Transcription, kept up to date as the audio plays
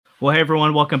Well, hey,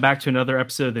 everyone. Welcome back to another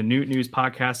episode of the Newt News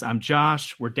Podcast. I'm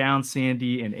Josh. We're down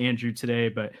Sandy and Andrew today,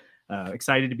 but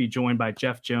excited to be joined by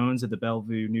Jeff Jones of the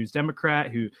Bellevue News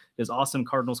Democrat, who does awesome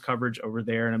Cardinals coverage over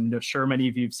there. And I'm sure many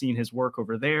of you have seen his work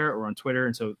over there or on Twitter.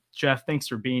 And so, Jeff, thanks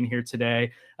for being here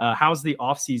today. How's the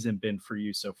offseason been for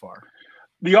you so far?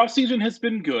 The offseason has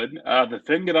been good. The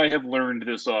thing that I have learned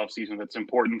this offseason that's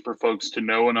important for folks to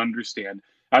know and understand,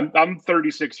 I'm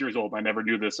 36 years old. I never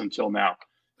knew this until now.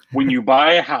 When you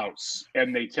buy a house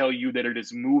and they tell you that it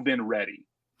is move-in ready,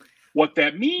 what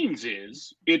that means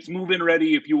is it's move-in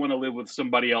ready if you want to live with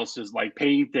somebody else's like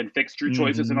paint and fixture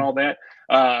choices and all that.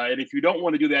 And if you don't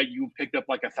want to do that, you picked up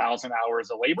like 1,000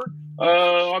 hours of labor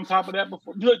on top of that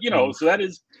before, so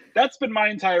that's been my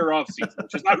entire offseason,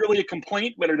 which is not really a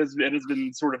complaint, but it has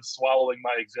been sort of swallowing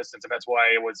my existence. And that's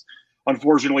why I was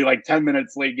unfortunately like 10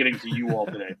 minutes late getting to you all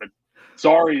today, but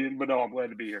sorry, but no, I'm glad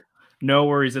to be here. No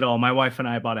worries at all. My wife and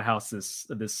I bought a house this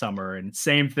summer, and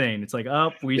same thing. It's like,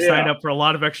 we signed up for a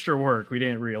lot of extra work we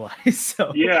didn't realize.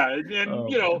 So yeah, and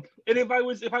and if I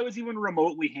was even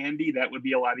remotely handy, that would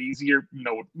be a lot easier.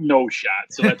 No shot.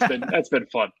 So that's been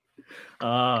fun.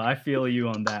 I feel you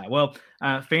on that. Well,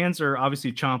 fans are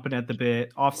obviously chomping at the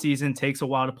bit. Off season takes a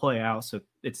while to play out, so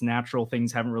it's natural.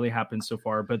 Things haven't really happened so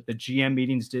far, but the GM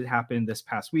meetings did happen this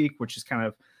past week, which is kind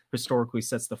of historically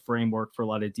sets the framework for a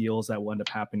lot of deals that will end up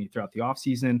happening throughout the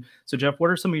offseason. So, Jeff, what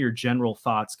are some of your general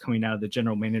thoughts coming out of the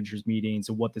general managers meetings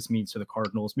and what this means for the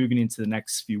Cardinals moving into the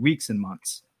next few weeks and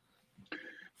months?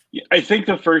 Yeah, I think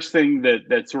the first thing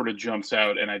that sort of jumps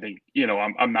out, and I think,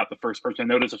 I'm not the first person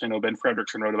to notice this. I know Ben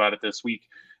Frederickson wrote about it this week,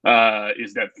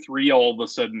 is that 3 all of a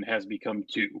sudden has become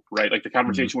 2, right? Like the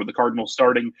conversation with the Cardinals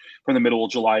starting from the middle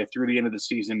of July through the end of the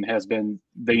season has been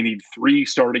they need 3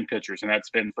 starting pitchers, and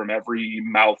that's been from every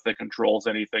mouth that controls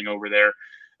anything over there.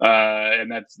 And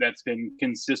that's been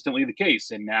consistently the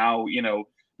case. And now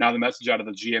the message out of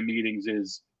the GM meetings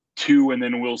is 2 and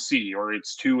then we'll see, or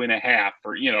it's 2.5,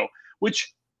 or,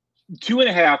 which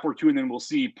 2.5 or 2 and then we'll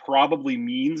see probably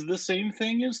means the same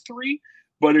thing as 3,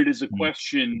 but it is a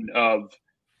question of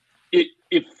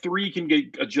if 3 can get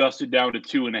adjusted down to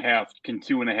 2.5, can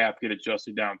 2.5 get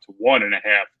adjusted down to 1.5?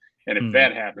 And if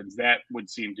that happens, that would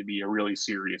seem to be a really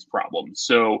serious problem.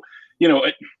 So,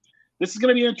 this is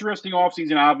going to be an interesting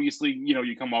offseason. Obviously,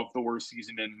 you come off the worst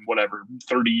season in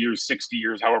 30 years, 60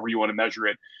 years, however you want to measure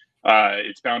it.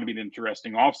 It's bound to be an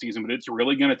interesting offseason, but it's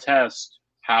really going to test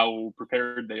how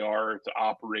prepared they are to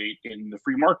operate in the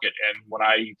free market. And when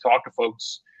I talk to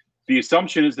folks, the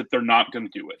assumption is that they're not going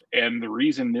to do it. And the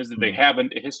reason is that they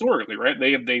haven't historically, right?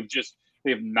 They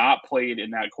have not played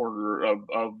in that quarter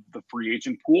of the free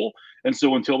agent pool. And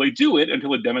so until they do it,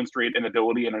 until they demonstrate an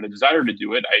ability and a desire to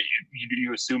do it,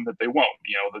 you assume that they won't.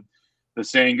 The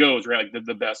saying goes, right? Like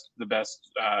the best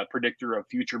predictor of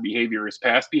future behavior is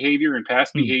past behavior, and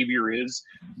past behavior is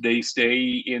they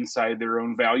stay inside their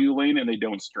own value lane and they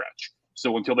don't stretch.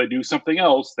 So until they do something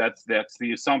else, that's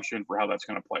the assumption for how that's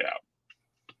going to play out.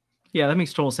 Yeah, that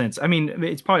makes total sense. I mean,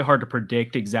 it's probably hard to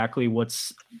predict exactly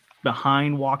what's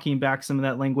behind walking back some of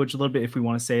that language a little bit, if we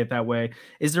want to say it that way.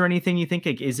 Is there anything you think,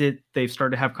 like, is it they've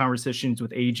started to have conversations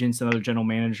with agents and other general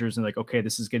managers and like, okay,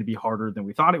 this is going to be harder than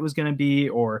we thought it was going to be?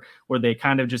 Or were they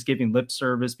kind of just giving lip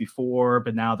service before,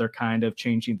 but now they're kind of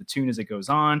changing the tune as it goes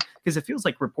on? Because it feels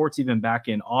like reports even back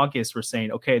in August were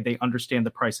saying, okay, they understand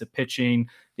the price of pitching.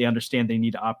 They understand they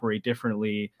need to operate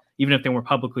differently. Even if they weren't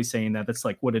publicly saying that, that's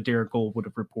like what a Derek Gold would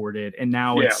have reported. And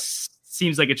now it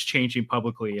seems like it's changing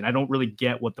publicly. And I don't really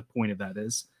get what the point of that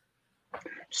is.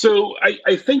 So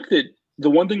I think that the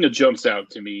one thing that jumps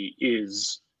out to me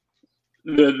is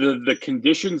the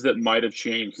conditions that might have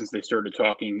changed since they started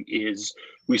talking is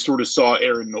we sort of saw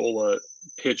Aaron Nola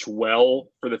pitch well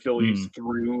for the Phillies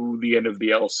through the end of the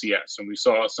LCS. And we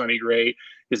saw Sonny Gray.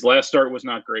 His last start was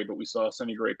not great, but we saw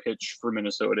Sonny Gray pitch for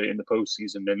Minnesota in the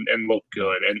postseason and look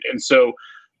good. And so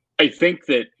I think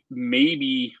that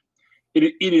maybe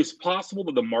it is possible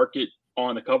that the market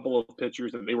on a couple of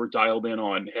pitchers that they were dialed in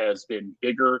on has been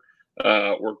bigger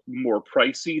or more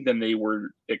pricey than they were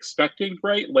expecting,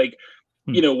 right? Like,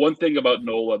 one thing about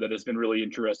Nola that has been really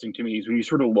interesting to me is when you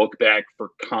sort of look back for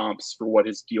comps for what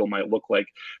his deal might look like,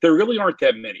 there really aren't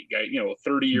that many. A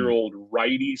 30-year-old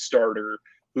righty starter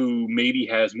who maybe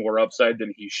has more upside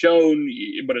than he's shown,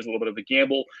 but is a little bit of a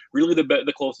gamble. Really,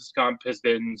 the closest comp has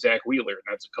been Zach Wheeler,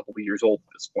 and that's a couple of years old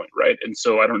at this point, right? And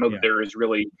so I don't know that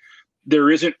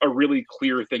there isn't a really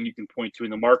clear thing you can point to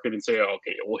in the market and say, oh,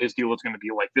 okay, well, his deal is going to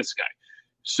be like this guy.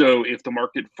 So if the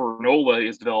market for Nola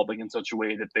is developing in such a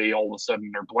way that they all of a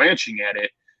sudden are blanching at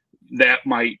it, that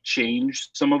might change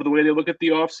some of the way they look at the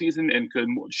offseason and could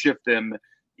shift them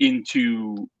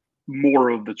into more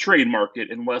of the trade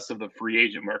market and less of the free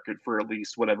agent market for at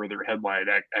least whatever their headline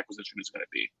acquisition is going to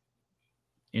be.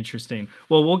 Interesting.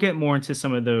 Well, we'll get more into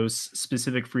some of those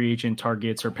specific free agent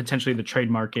targets or potentially the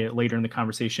trade market later in the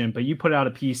conversation. But you put out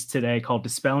a piece today called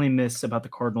Dispelling Myths about the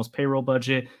Cardinals payroll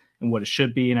budget and what it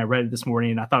should be. And I read it this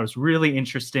morning and I thought it was really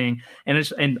interesting.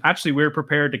 And actually, we were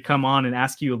prepared to come on and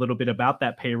ask you a little bit about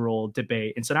that payroll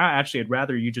debate. And so now actually, I'd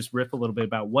rather you just riff a little bit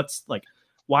about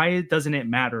why doesn't it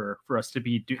matter for us to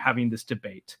be having this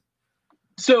debate?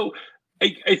 So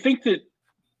I think that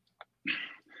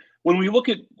when we look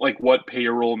at like what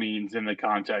payroll means in the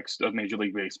context of Major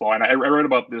League Baseball, and I read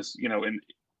about this,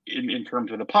 in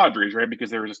terms of the Padres, right? Because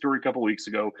there was a story a couple of weeks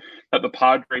ago that the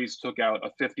Padres took out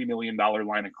a $50 million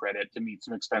line of credit to meet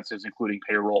some expenses, including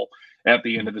payroll, at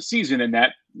the end of the season, and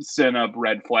that sent up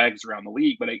red flags around the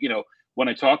league. But when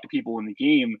I talk to people in the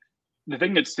game, the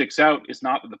thing that sticks out is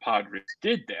not that the Padres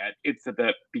did that; it's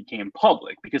that became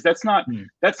public, because that's not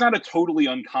a totally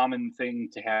uncommon thing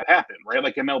to have happen, right?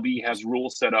 Like MLB has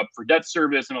rules set up for debt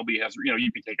service. MLB has,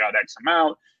 you can take out X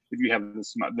amount if you have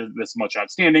this much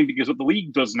outstanding, because what the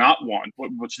league does not want,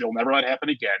 which they'll never let happen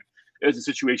again, is a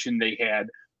situation they had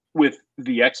with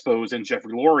the Expos and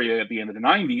Jeffrey Loria at the end of the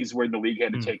 90s, where the league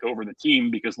had to take over the team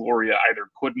because Loria either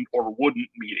couldn't or wouldn't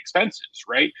meet expenses,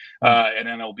 right? And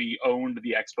MLB owned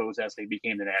the Expos as they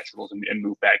became the Nationals and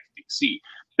moved back to DC.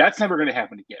 That's never going to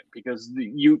happen again, because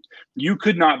you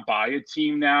could not buy a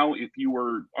team now if you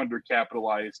were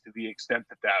undercapitalized to the extent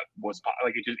that was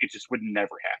like it just would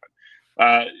never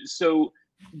happen. So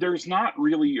there's not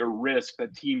really a risk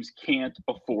that teams can't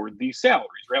afford these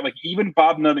salaries, right? Like even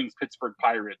Bob Nutting's Pittsburgh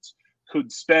Pirates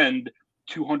could spend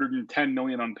 $210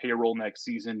 million on payroll next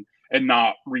season and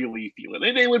not really feel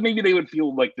it. They would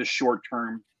feel like the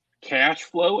short-term cash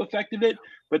flow effect of it,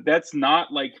 but that's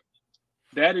not like,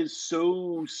 that is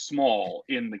so small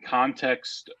in the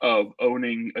context of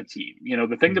owning a team.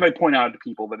 The thing that I point out to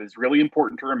people that is really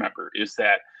important to remember is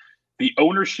that the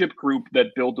ownership group that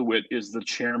Bill DeWitt is the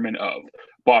chairman of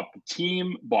bought the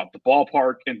team, bought the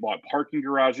ballpark, and bought parking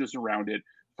garages around it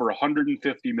for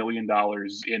 $150 million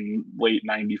in late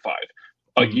 95.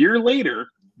 A year later,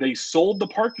 they sold the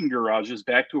parking garages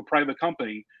back to a private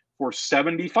company for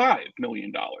 $75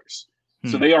 million.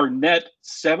 So they are net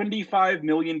 $75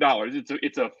 million.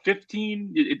 It's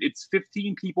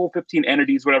 15 people, 15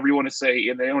 entities, whatever you want to say,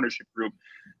 in the ownership group.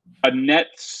 A net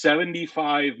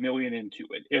 $75 million into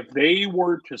it. If they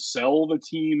were to sell the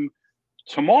team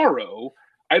tomorrow,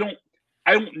 I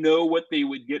don't know what they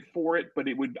would get for it, but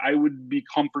I would be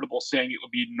comfortable saying it would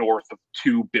be north of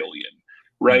 $2 billion,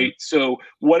 right? So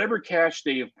whatever cash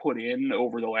they have put in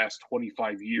over the last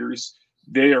 25 years,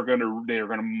 they are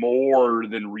gonna more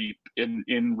than reap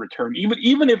in return.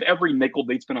 Even if every nickel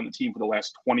they've spent on the team for the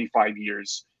last 25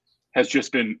 years has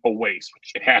just been a waste,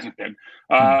 which it hasn't been.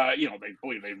 They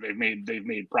believe they've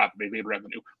made profit, they've made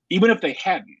revenue. Even if they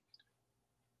hadn't,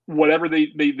 whatever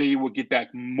they would get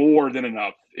back more than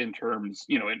enough in terms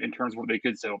of what they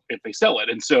could sell if they sell it.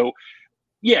 And so,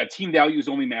 yeah, team values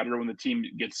only matter when the team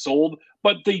gets sold,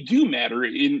 but they do matter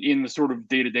in the sort of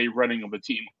day-to-day running of the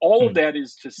team. All of that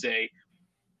is to say,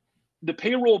 the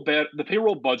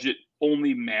payroll budget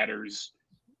only matters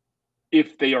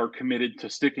if they are committed to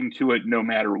sticking to it no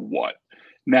matter what.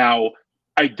 Now,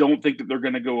 I don't think that they're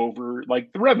going to go over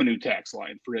like the revenue tax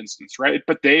line, for instance, right?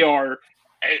 But they are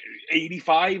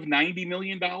 $85-90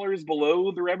 million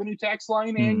below the revenue tax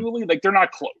line annually. Like they're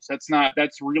not close. That's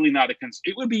really not a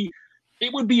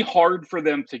it would be hard for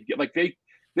them to get, like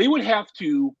they would have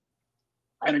to,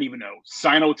 I don't even know,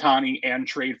 sign Ohtani and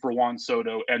trade for Juan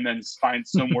Soto and then find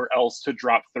somewhere else to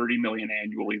drop $30 million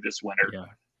annually this winter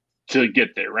to get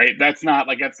there, right? That's not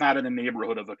in the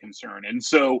neighborhood of a concern. And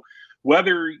so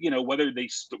whether they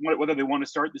want to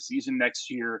start the season next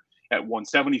year at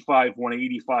 175,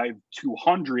 185,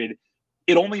 200,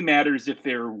 it only matters if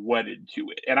they're wedded to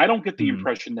it. And I don't get the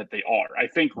impression that they are. I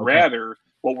think rather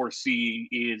what we're seeing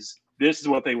is this is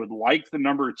what they would like the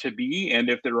number to be. And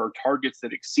if there are targets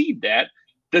that exceed that,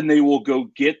 then they will go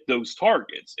get those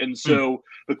targets. And so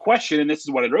the question, and this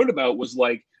is what I wrote about, was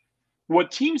like, what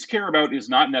teams care about is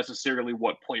not necessarily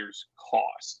what players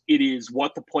cost. It is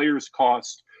what the players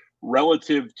cost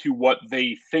relative to what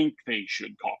they think they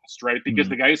should cost, right? Because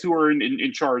the guys who are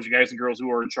in charge, the guys and girls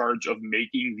who are in charge of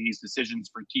making these decisions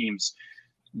for teams,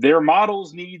 their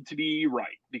models need to be right.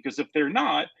 Because if they're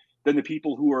not, then the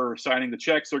people who are signing the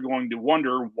checks are going to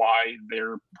wonder why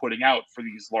they're putting out for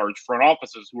these large front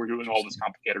offices who are doing all this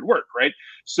complicated work, right?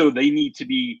 So they need to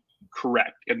be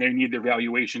correct, and they need their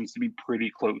valuations to be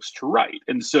pretty close to right.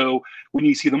 And so when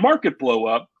you see the market blow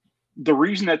up, the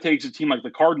reason that takes a team like the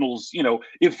Cardinals,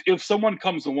 if someone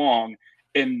comes along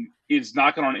and is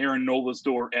knocking on Aaron Nola's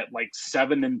door at like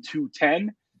 7 and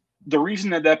 210. The reason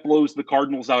that blows the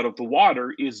Cardinals out of the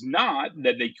water is not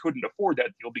that they couldn't afford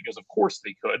that deal, because of course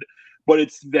they could, but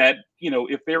it's that,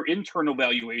 if their internal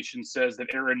valuation says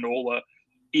that Aaron Nola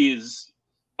is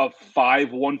a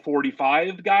 5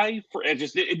 145 guy, for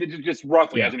just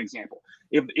roughly as an example,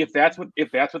 if that's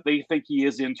what they think he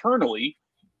is internally,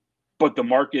 but the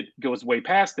market goes way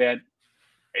past that,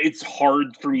 it's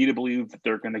hard for me to believe that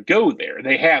they're going to go there.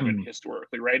 They haven't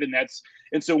historically, right?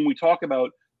 And so when we talk about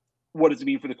what does it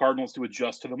mean for the Cardinals to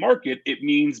adjust to the market, it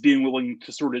means being willing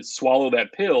to sort of swallow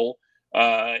that pill,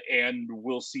 and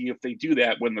we'll see if they do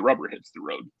that when the rubber hits the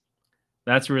road.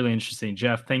 That's really interesting,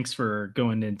 Jeff. Thanks for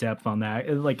going in depth on that.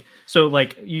 So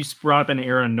you brought up an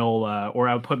Aaron Nola, or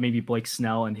I would put maybe Blake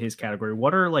Snell in his category.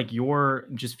 What are like your,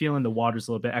 just feeling the waters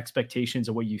a little bit, expectations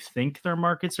of what you think their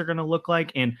markets are going to look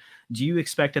like? And do you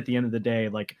expect at the end of the day,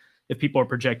 like if people are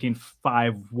projecting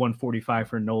 145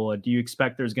 for Nola, do you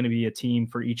expect there's going to be a team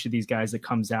for each of these guys that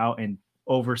comes out and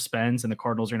overspends and the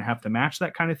Cardinals are going to have to match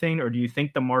that kind of thing? Or do you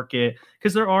think the market,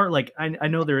 because there are I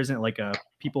know there isn't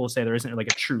people will say there isn't like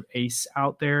a true ace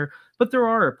out there, but there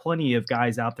are plenty of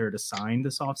guys out there to sign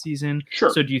this offseason. Sure.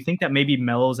 So do you think that maybe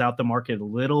mellows out the market a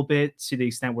little bit to the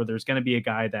extent where there's going to be a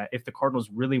guy that if the Cardinals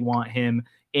really want him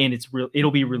and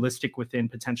it'll be realistic within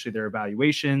potentially their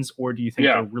evaluations? Or do you think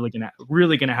they're really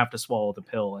going to have to swallow the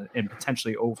pill and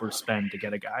potentially overspend to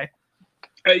get a guy?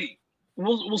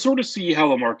 We'll sort of see how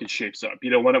the market shapes up.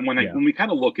 When we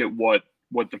kind of look at what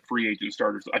the free agent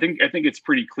starters, I think it's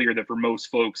pretty clear that for most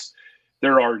folks,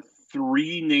 there are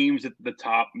 3 names at the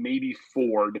top, maybe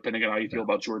 4, depending on how you feel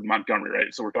about Jordan Montgomery,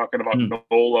 right? So we're talking about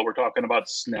Nola, we're talking about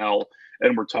Snell,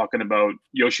 and we're talking about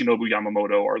Yoshinobu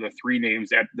Yamamoto are the 3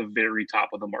 names at the very top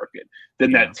of the market.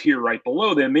 Then that tier right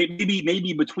below them,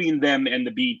 maybe between them and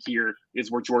the B tier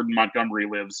is where Jordan Montgomery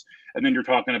lives. And then you're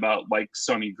talking about like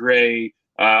Sonny Gray.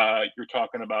 You're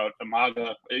talking about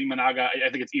Imanaga. I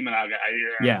think it's Imanaga.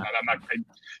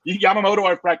 Yamamoto,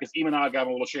 I've practiced. Imanaga, I'm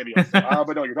a little shady. But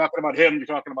no, you're talking about him. You're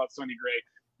talking about Sonny Gray.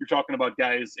 You're talking about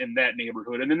guys in that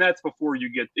neighborhood. And then that's before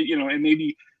you get, and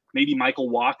maybe Michael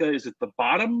Wacha is at the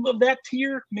bottom of that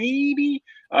tier, maybe.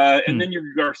 And then you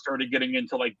are started getting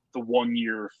into like the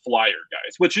 1-year flyer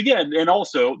guys, which again, and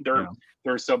also there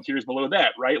are sub tiers below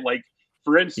that, right? Like,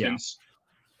 for instance,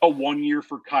 a 1 year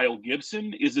for Kyle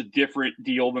Gibson is a different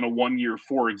deal than a 1 year,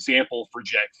 for example, for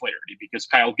Jack Flaherty, because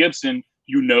Kyle Gibson,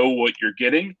 what you're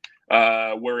getting,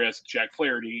 whereas Jack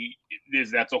Flaherty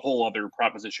that's a whole other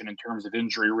proposition in terms of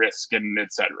injury risk and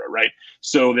et cetera, right?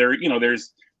 So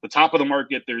there's the top of the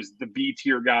market, there's the B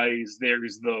tier guys,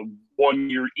 there's the 1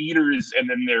 year eaters, and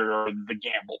then there are the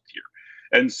gamble tier.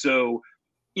 And so,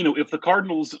 if the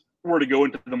Cardinals were to go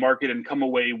into the market and come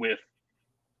away with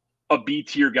a B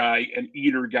tier guy, an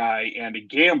eater guy, and a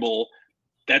gamble,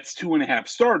 that's 2.5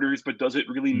 starters, but does it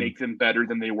really make them better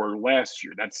than they were last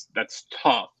year? That's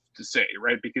tough to say,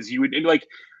 right? Because you would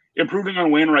improving on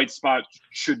Wainwright's spot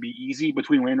should be easy.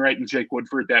 Between Wainwright and Jake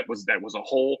Woodford, that was a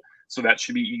hole, so that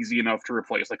should be easy enough to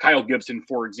replace. Like Kyle Gibson,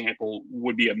 for example,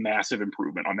 would be a massive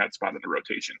improvement on that spot in the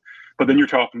rotation. But then you're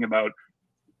talking about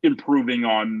improving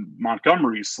on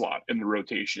Montgomery's slot in the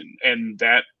rotation, and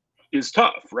that is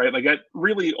tough, right? Like that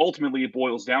really ultimately it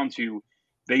boils down to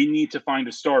they need to find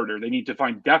a starter. They need to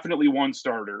find definitely one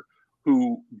starter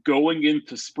who going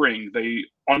into spring, they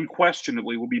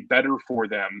unquestionably will be better for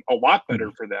them, a lot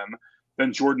better for them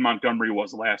than Jordan Montgomery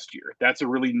was last year. That's a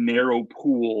really narrow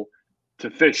pool to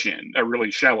fish in, a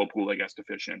really shallow pool, I guess, to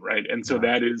fish in, right? And so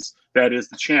that is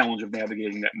the challenge of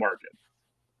navigating that market.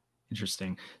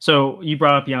 Interesting. So you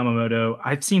brought up Yamamoto.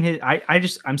 I've seen his.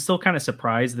 I'm still kind of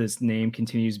surprised this name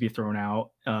continues to be thrown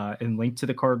out and linked to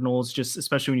the Cardinals. Just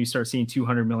especially when you start seeing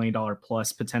 $200 million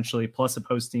plus potentially plus a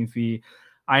posting fee.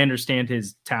 I understand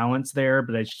his talents there,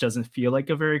 but it just doesn't feel like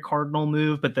a very Cardinal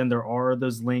move. But then there are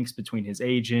those links between his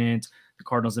agent, the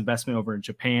Cardinals' investment over in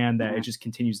Japan, that it just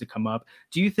continues to come up.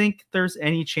 Do you think there's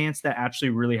any chance that actually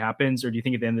really happens, or do you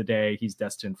think at the end of the day he's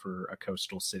destined for a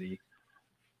coastal city?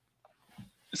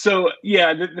 So,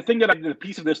 yeah, the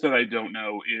piece of this that I don't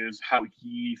know is how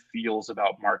he feels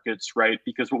about markets, right?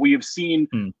 Because what we have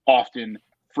seen often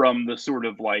from the sort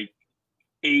of like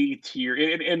A tier,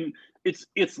 and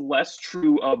it's less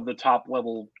true of the top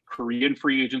level Korean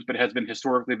free agents, but has been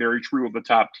historically very true of the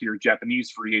top tier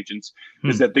Japanese free agents,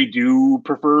 is that they do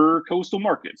prefer coastal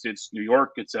markets. It's New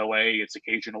York, it's LA, it's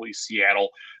occasionally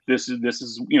Seattle. This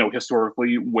is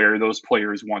historically where those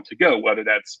players want to go, whether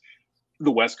that's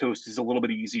the West Coast is a little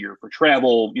bit easier for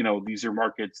travel. These are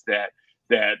markets that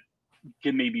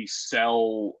can maybe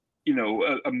sell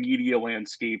a media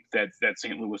landscape that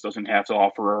St. Louis doesn't have to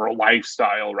offer, or a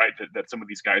lifestyle, right, that some of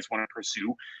these guys want to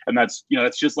pursue. And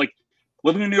that's just like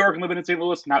living in New York and living in St.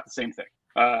 Louis, not the same thing.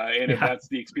 And if Yeah. that's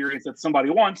the experience that somebody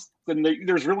wants, then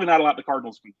there's really not a lot the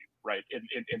Cardinals can do, right,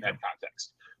 in that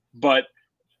context. But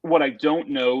what I don't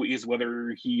know is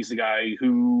whether he's the guy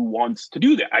who wants to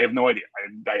do that. I have no idea.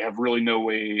 I have really no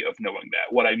way of knowing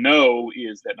that. What I know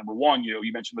is that, number one,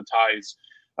 you mentioned the ties.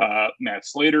 Matt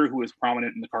Slater, who is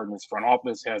prominent in the Cardinals front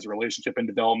office, has a relationship and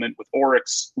development with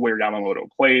Oryx, where Yamamoto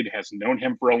played, has known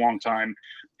him for a long time,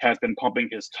 has been pumping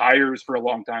his tires for a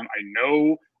long time. I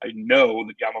know that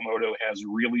Yamamoto has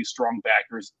really strong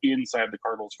backers inside the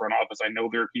Cardinals front office. I know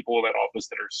there are people in that office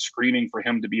that are screaming for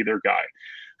him to be their guy.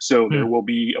 So there will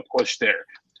be a push there.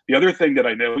 The other thing that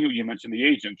I know, you mentioned the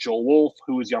agent, Joel Wolf,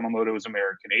 who is Yamamoto's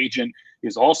American agent,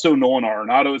 is also Nolan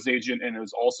Arenado's agent, and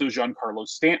is also Giancarlo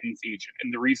Stanton's agent.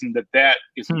 And the reason that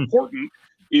is important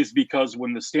is because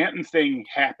when the Stanton thing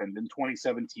happened in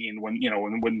 2017, when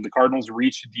the Cardinals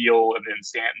reached a deal and then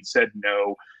Stanton said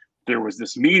no, there was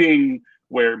this meeting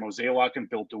where Mozeliak and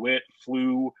Bill DeWitt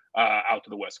flew out to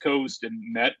the West Coast and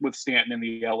met with Stanton in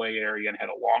the LA area and had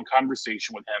a long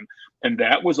conversation with him. And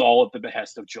that was all at the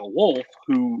behest of Joe Wolf,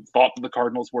 who thought that the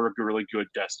Cardinals were a really good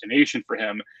destination for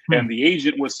him. And the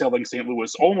agent was selling St.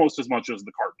 Louis almost as much as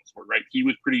the Cardinals were, right? He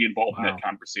was pretty involved in that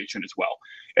conversation as well.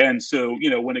 And so,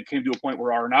 when it came to a point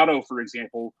where Arenado, for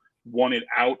example, wanted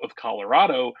out of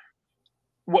Colorado,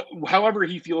 however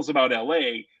he feels about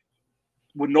LA,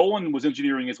 when Nolan was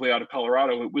engineering his way out of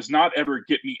Colorado, it was not ever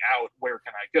get me out, where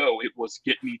can I go? It was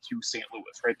get me to St. Louis,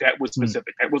 right? That was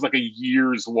specific. That was like a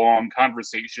years-long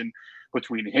conversation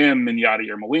between him and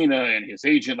Yadier Molina and his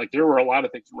agent. Like, there were a lot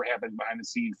of things that were happening behind the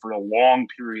scenes for a long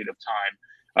period of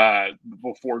time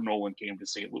before Nolan came to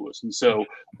St. Louis. And so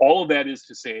all of that is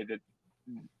to say that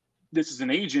this is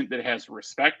an agent that has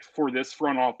respect for this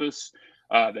front office,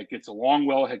 that gets along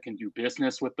well, can do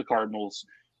business with the Cardinals.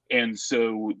 And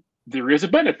so there is a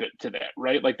benefit to that,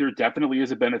 right? Like, there definitely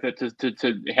is a benefit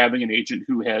to having an agent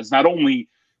who has not only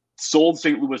sold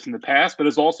St. Louis in the past, but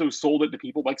has also sold it to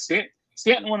people like Stanton.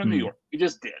 Stanton won in New York. He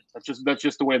just did. That's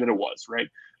just the way that it was, right?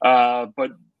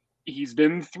 But he's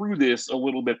been through this a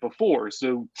little bit before.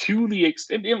 So to the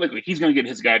extent, he's going to get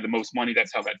his guy the most money.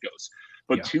 That's how that goes.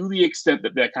 But to the extent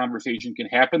that conversation can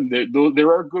happen,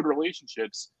 there are good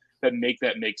relationships that make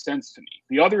sense to me.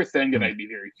 The other thing that I'd be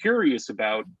very curious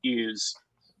about is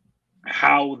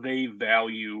how they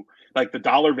value, like, the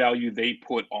dollar value they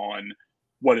put on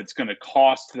what it's going to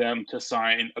cost them to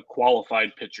sign a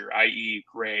qualified pitcher, i.e.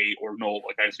 Gray or Noel,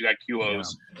 like I got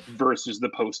QOs, versus the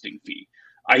posting fee.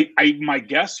 My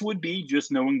guess would be,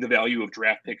 just knowing the value of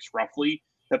draft picks roughly,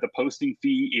 that the posting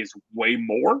fee is way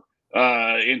more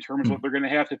in terms of what they're going to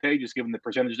have to pay, just given the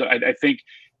percentage. I think,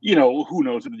 who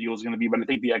knows what the deal is going to be, but I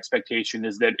think the expectation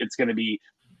is that it's going to be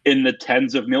in the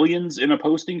tens of millions in a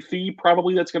posting fee,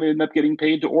 probably, that's going to end up getting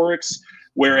paid to Oryx.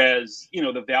 Whereas,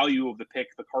 the value of the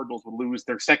pick, the Cardinals would lose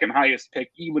their second highest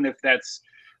pick, even if that's,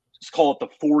 let's call it the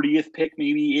 40th pick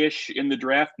maybe-ish in the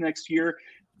draft next year.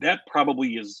 That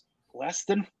probably is less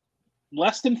than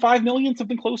 5 million,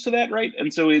 something close to that, right?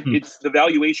 And so it's the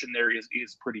valuation there is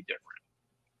pretty different.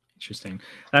 Interesting.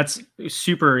 That's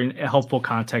super helpful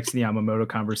context in the Yamamoto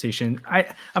conversation. I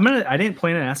didn't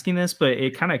plan on asking this, but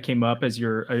it kind of came up as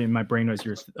in my brain as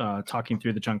you're talking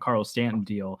through the Giancarlo Stanton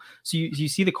deal. So you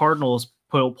see the Cardinals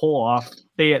pull off.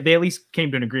 They at least came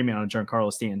to an agreement on a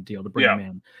Giancarlo Stanton deal to bring him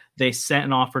in. They sent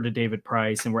an offer to David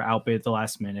Price and were outbid at the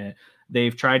last minute.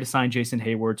 They've tried to sign Jason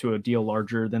Hayward to a deal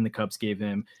larger than the Cubs gave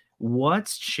him.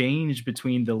 What's changed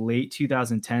between the late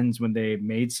 2010s when they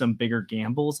made some bigger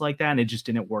gambles like that and it just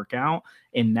didn't work out,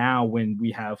 and now when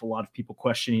we have a lot of people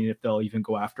questioning if they'll even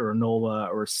go after Nola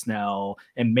or Snell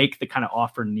and make the kind of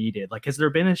offer needed? Like, has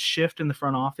there been a shift in the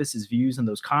front office's views on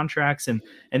those contracts, and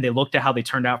they looked at how they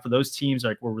turned out for those teams,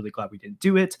 like, we're really glad we didn't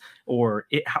do it, or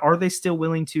are they still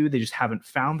willing to? They just haven't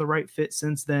found the right fit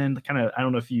since then. Kind of, I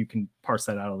don't know if you can parse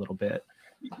that out a little bit.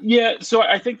 Yeah, so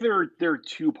I think there are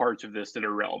two parts of this that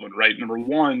are relevant, right? Number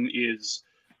one is,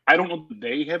 I don't know if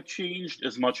they have changed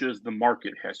as much as the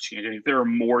market has changed. I think there are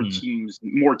more teams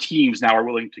now are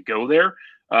willing to go there.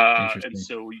 And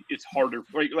so it's harder.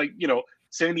 Like,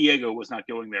 San Diego was not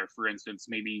going there, for instance,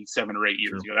 maybe 7 or 8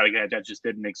 years ago. That just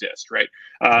didn't exist, right?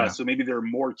 So maybe there are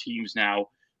more teams now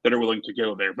that are willing to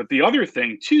go there. But the other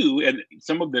thing, too, and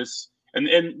some of this,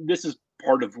 and this is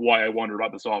part of why I wonder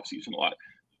about this offseason a lot,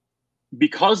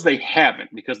 because they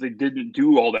didn't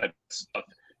do all that stuff,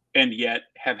 and yet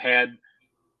have had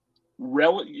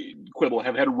relative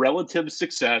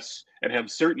success and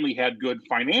have certainly had good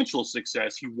financial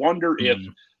success. You wonder if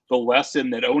the lesson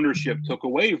that ownership took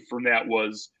away from that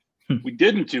was Hmm. we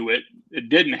didn't do it. It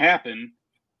didn't happen.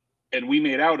 And we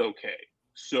made out okay.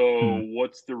 So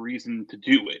what's the reason to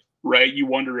do it? Right. You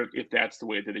wonder if that's the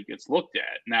way that it gets looked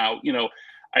at. Now,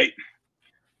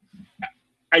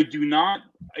 I do not.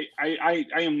 I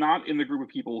am not in the group of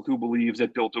people who believes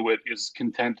that Bill DeWitt is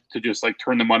content to just like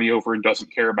turn the money over and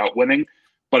doesn't care about winning.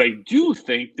 But I do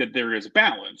think that there is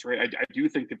balance, right? I do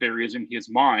think that there is in his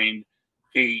mind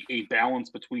a balance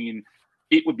between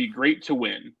it would be great to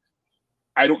win.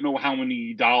 I don't know how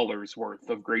many dollars worth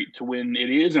of great to win it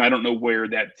is, and I don't know where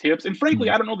that tips. And frankly,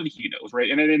 I don't know that he knows,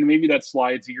 right? And maybe that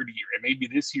slides year to year. And maybe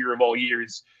this year of all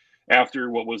years,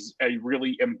 after what was a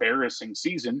really embarrassing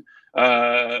season,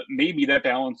 maybe that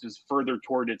balance is further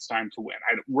toward it's time to win.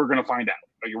 We're going to find out.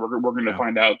 Like, we're going to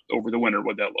find out over the winter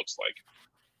what that looks like.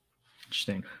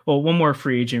 Interesting. Well, one more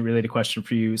free agent related question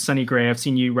for you. Sonny Gray, I've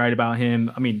seen you write about him.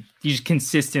 I mean, he just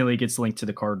consistently gets linked to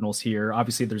the Cardinals here.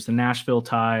 Obviously, there's the Nashville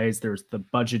ties. There's the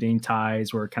budgeting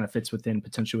ties where it kind of fits within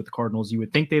potentially with the Cardinals. You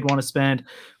would think they'd want to spend.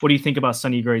 What do you think about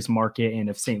Sonny Gray's market and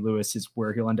if St. Louis is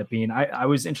where he'll end up being? I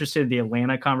was interested in the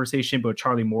Atlanta conversation, but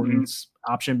Charlie Morton's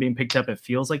option being picked up, it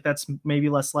feels like that's maybe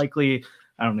less likely.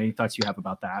 I don't know. Any thoughts you have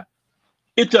about that?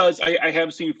 It does. I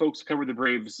have seen folks cover the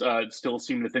Braves still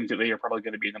seem to think that they are probably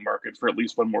going to be in the market for at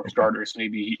least one more starter. So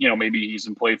maybe he's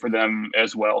in play for them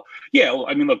as well. Yeah, well,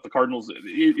 I mean, look, the Cardinals.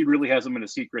 It really hasn't been a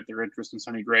secret their interest in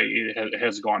Sonny Gray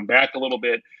has gone back a little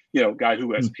bit. Guy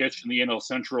who has pitched in the NL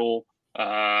Central,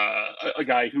 a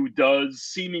guy who does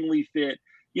seemingly fit.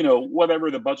 Whatever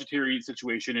the budgetary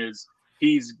situation is,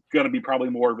 he's going to be probably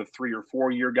more of a 3 or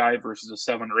 4 year guy versus a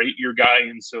 7 or 8 year guy,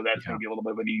 and so that's going to be a little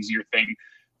bit of an easier thing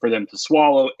for them to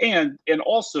swallow. And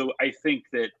also I think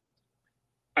that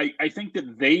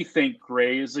they think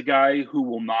Gray is a guy who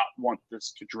will not want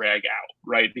this to drag out,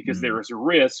 right? Because there is a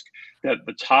risk that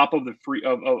the top of the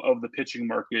of the pitching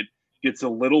market gets a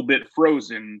little bit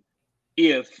frozen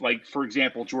if, like, for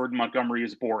example, Jordan Montgomery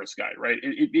is a Boris guy, right?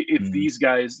 If these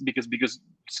guys, because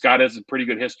Scott has a pretty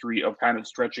good history of kind of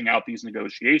stretching out these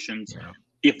negotiations,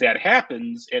 if that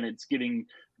happens and it's getting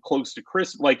close to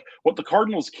Chris, like, what the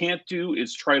Cardinals can't do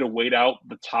is try to wait out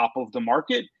the top of the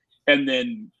market and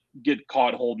then get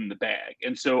caught holding the bag.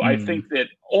 And so I think that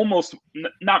almost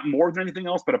not more than anything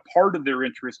else, but a part of their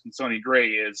interest in Sonny Gray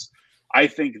is I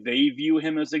think they view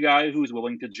him as a guy who's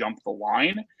willing to jump the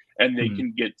line and they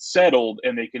can get settled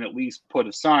and they can at least put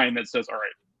a sign that says, all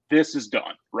right, this is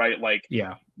done, right? Like,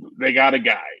 they got a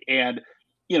guy. And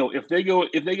if they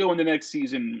go into next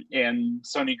season and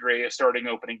Sonny Gray is starting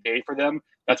opening day for them,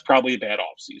 that's probably a bad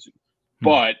offseason.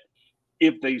 But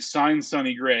if they sign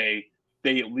Sonny Gray,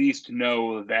 they at least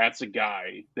know that's a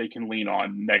guy they can lean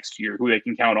on next year, who they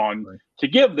can count on to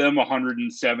give them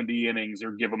 170 innings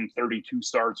or give them 32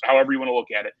 starts, however you want to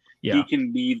look at it.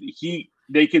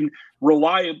 They can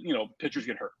rely, pitchers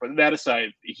get hurt. But that aside,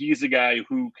 he's a guy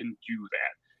who can do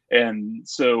that. And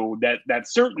so that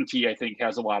certainty, I think,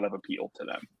 has a lot of appeal to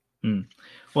them.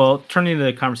 Well, turning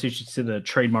the conversation to the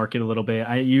trade market a little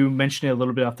bit, you mentioned it a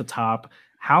little bit off the top.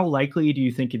 How likely do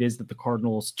you think it is that the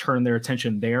Cardinals turn their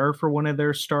attention there for one of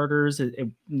their starters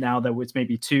now that it's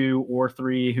maybe 2 or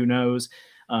 3, who knows?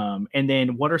 And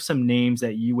then what are some names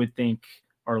that you would think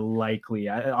are likely?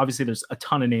 Obviously, there's a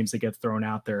ton of names that get thrown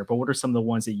out there, but what are some of the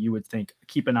ones that you would think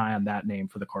keep an eye on that name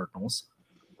for the Cardinals?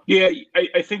 Yeah,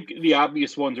 I think the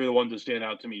obvious ones are the ones that stand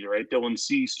out to me, right? Dylan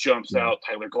Cease jumps out.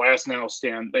 Tyler Glasnow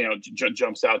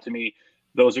jumps out to me.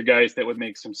 Those are guys that would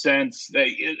make some sense.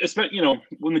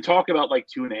 When we talk about like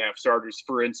 2.5 starters,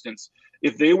 for instance,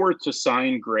 if they were to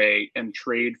sign Gray and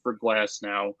trade for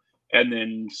Glasnow and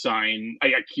then sign,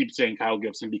 I keep saying Kyle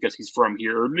Gibson because he's from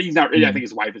here. He's not. I think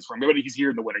his wife is from here, but he's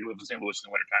here in the winter. He lives in St. Louis in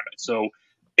the wintertime. So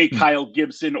a Kyle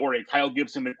Gibson or a Kyle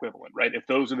Gibson equivalent, right? If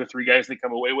those are the 3 guys they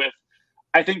come away with,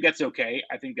 I think that's okay.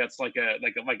 I think that's like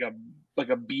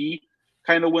a B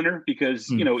kind of winner because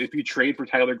if you trade for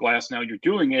Tyler Glasnow, you're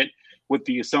doing it with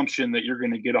the assumption that you're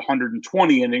going to get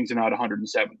 120 innings and not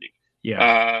 170.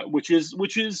 Which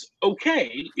is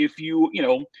okay if you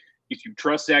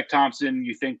trust Zach Thompson,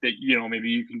 you think that maybe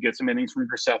you can get some innings from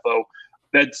Graceffo.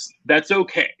 That's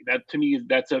okay. That to me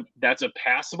that's a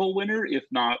passable winner, if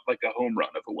not like a home run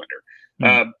of a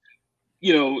winner.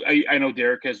 I know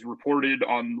Derek has reported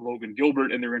on Logan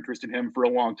Gilbert and their interest in him for a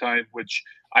long time, which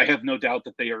I have no doubt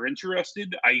that they are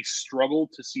interested. I struggle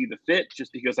to see the fit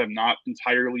just because I'm not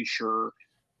entirely sure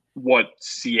what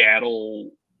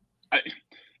Seattle.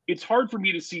 It's hard for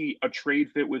me to see a trade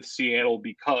fit with Seattle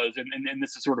because, and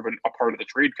this is sort of a part of the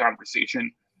trade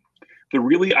conversation, the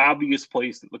really obvious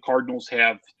place that the Cardinals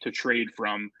have to trade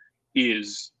from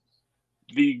is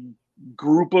the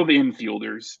group of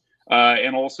infielders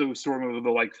and also sort of the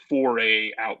like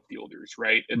 4A outfielders,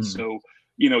 right? And Mm. so,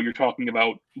 you're talking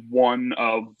about one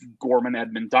of Gorman,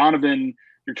 Edman, Donovan.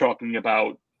 You're talking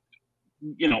about,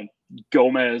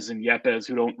 Gomez and Yepes,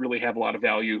 who don't really have a lot of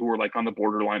value, who are like on the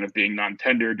borderline of being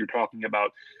non-tendered. You're talking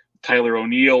about Tyler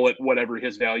O'Neill at whatever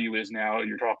his value is now.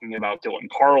 You're talking about Dylan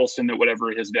Carlson at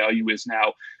whatever his value is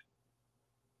now.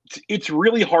 It's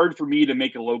really hard for me to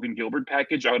make a Logan Gilbert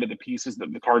package out of the pieces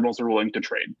that the Cardinals are willing to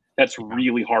trade. That's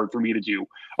really hard for me to do,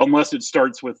 unless it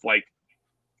starts with like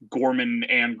Gorman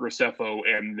and Graceffo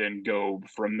and then go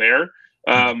from there.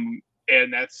 And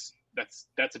that's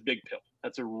a big pill.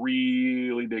 That's a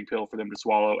really big pill for them to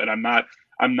swallow. And I'm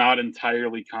not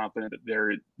entirely confident that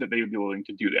they would be willing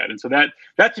to do that. And so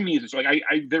that to me is just like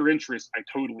their interest I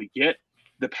totally get.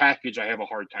 The package I have a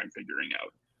hard time figuring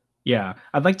out. Yeah,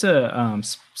 I'd like to.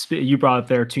 You brought up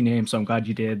there two names, so I'm glad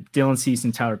you did. Dylan Cease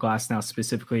and Tyler Glasnow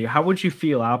specifically. How would you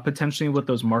feel out potentially what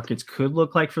those markets could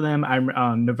look like for them?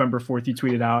 I'm November 4th. You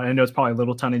tweeted out. I know it's probably a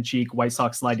little tongue in cheek. White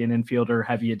Sox slide in infielder,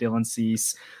 heavy at Dylan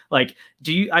Cease. Like,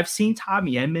 I've seen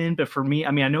Tommy Edman, but for me,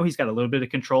 I mean, I know he's got a little bit of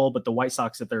control, but the White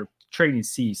Sox, if they're trading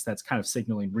Cease, that's kind of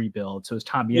signaling rebuild. So is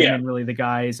Tommy Edman really the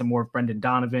guy? Is it more of Brendan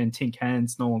Donovan, Tink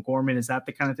Hens, Nolan Gorman? Is that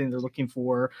the kind of thing they're looking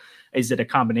for? Is it a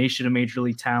combination of major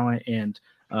league talent and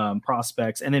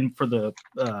prospects? And then for the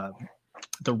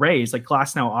Rays, like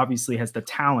Glasnow obviously has the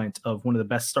talent of one of the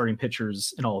best starting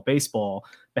pitchers in all of baseball,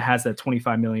 but has that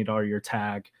 $25 million a year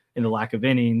tag in the lack of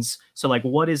innings. So like,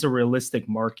 what is a realistic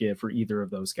market for either of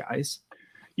those guys?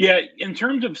 Yeah, in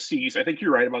terms of Cease, I think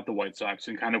you're right about the White Sox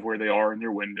and kind of where they are in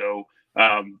their window.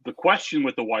 The question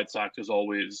with the White Sox is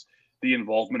always the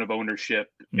involvement of ownership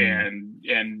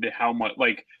and how much,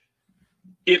 like,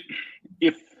 if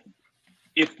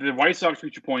the White Sox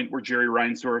reach a point where Jerry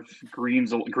Reinsdorf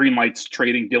green lights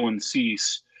trading Dylan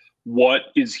Cease, what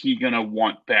is he going to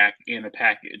want back in a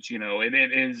package?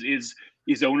 And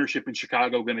is ownership in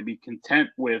Chicago going to be content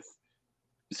with,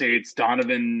 say, it's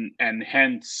Donovan and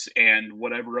Hentz and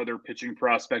whatever other pitching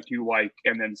prospect you like,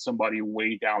 and then somebody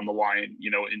way down the line,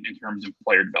 in terms of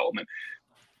player development?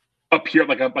 A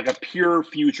pure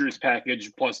futures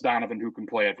package plus Donovan, who can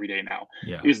play every day now.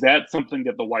 Yeah. Is that something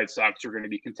that the White Sox are going to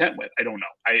be content with? I don't know.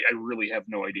 I really have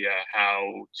no idea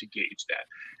how to gauge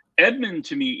that. Edman,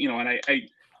 to me, and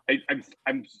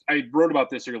I wrote about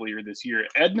this earlier this year.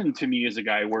 Edman, to me, is a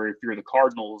guy where if you're the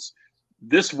Cardinals,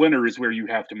 this winter is where you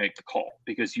have to make the call,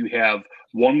 because you have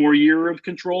one more year of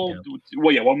control. Yeah.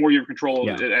 Well, yeah, one more year of control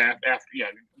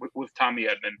with Tommy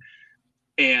Edman.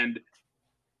 And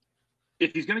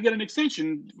if he's going to get an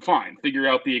extension, fine, figure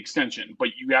out the extension. But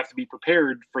you have to be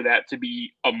prepared for that to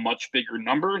be a much bigger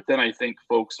number than I think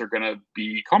folks are going to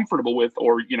be comfortable with,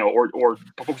 or folks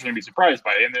are going to be surprised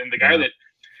by. And then the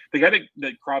guy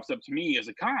that crops up to me as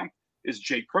a comp is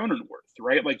Jake Cronenworth,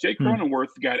 right? Like, Jake Cronenworth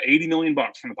got $80 million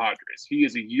from the Padres. He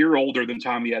is a year older than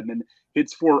Tommy Edman.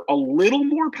 Hits for a little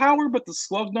more power, but the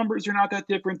slug numbers are not that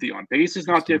different. The on base is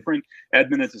not different.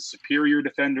 Edman is a superior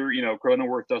defender.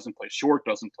 Cronenworth doesn't play short,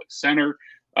 doesn't play center.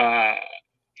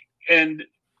 And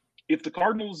if the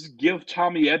Cardinals give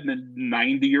Tommy Edman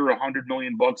 90 or $100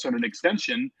 million on an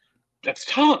extension, that's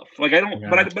tough. Like,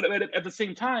 but at the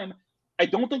same time, I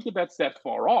don't think that's that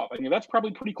far off. I mean, that's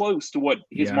probably pretty close to what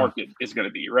his market is going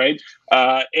to be, right?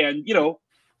 And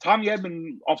Tommy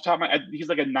Edman, off the top of my head, he's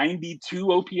like a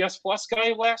 92 OPS plus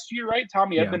guy last year, right?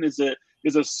 Tommy Edman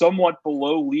is a somewhat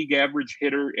below league average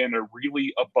hitter and a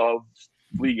really above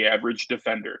league average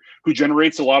defender who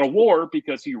generates a lot of WAR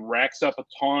because he racks up a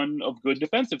ton of good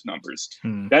defensive numbers.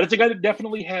 That is a guy that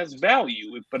definitely has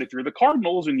value. But if you're the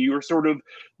Cardinals and you are sort of,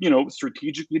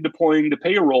 strategically deploying the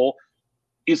payroll,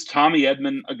 is Tommy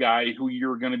Edman a guy who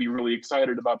you're going to be really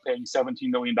excited about paying $17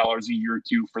 million a year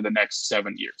to for the next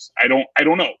 7 years? I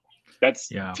don't know.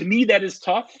 To me, that is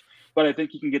tough, but I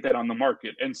think you can get that on the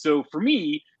market. And so for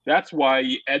me, that's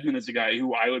why Edman is a guy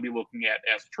who I would be looking at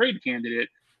as a trade candidate.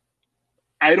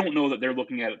 I don't know that they're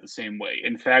looking at it the same way.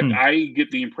 In fact, I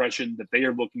get the impression that they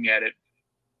are looking at it,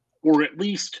 or at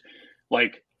least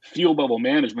like field level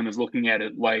management is looking at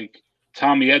it like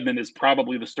Tommy Edman is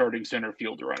probably the starting center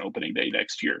fielder on opening day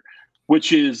next year,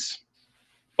 which is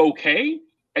okay.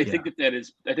 I think that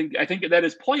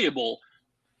is playable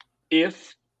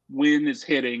if Wynn is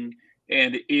hitting,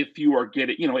 and if you are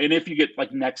getting, and if you get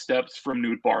like next steps from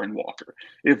Nootbaar and Walker.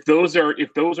 If those are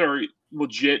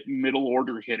legit middle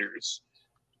order hitters,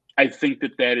 I think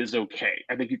that is okay.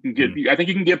 I think you can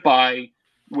get by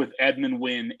with Edman,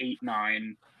 Wynn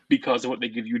 8-9. Because of what they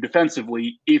give you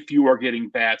defensively, if you are getting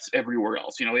bats everywhere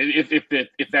else,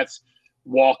 if that's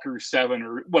Walker 7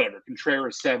 or whatever,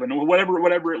 Contreras 7 or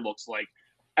whatever it looks like,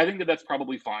 I think that that's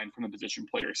probably fine from the position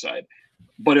player side.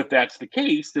 But if that's the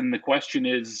case, then the question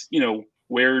is,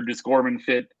 where does Gorman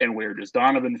fit and where does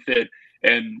Donovan fit?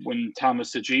 And when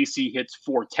Thomas Ajacey hits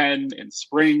 410 in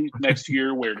spring next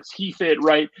year, where does he fit,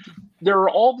 right? There are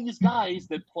all these guys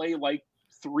that play like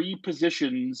 3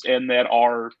 positions and that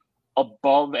are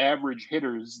above average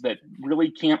hitters that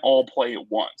really can't all play at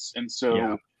once. And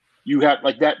so you have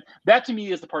like that to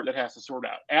me is the part that has to sort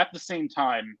out. At the same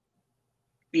time,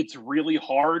 it's really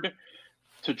hard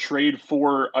to trade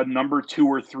for a number 2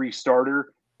 or 3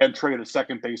 starter and trade a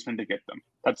second baseman to get them.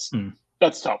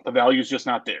 That's tough. The value is just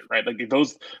not there, right? Like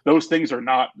those things are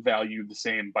not valued the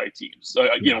same by teams.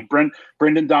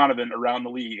 Brendan Donovan around the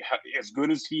league, as good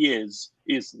as he is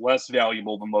less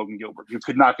valuable than Logan Gilbert. You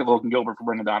could not get Logan Gilbert for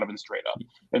Brendan Donovan straight up,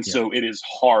 and so it is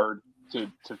hard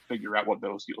to figure out what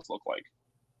those deals look like.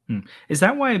 Is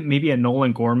that why maybe a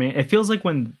Nolan Gorman, it feels like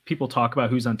when people talk about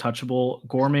who's untouchable,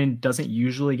 Gorman doesn't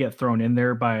usually get thrown in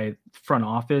there by front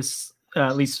office,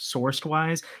 at least sourced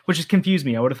wise, which has confused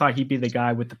me. I would have thought he'd be the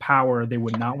guy with the power they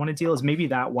would not want to deal. Is maybe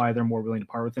that why they're more willing to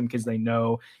part with him, because they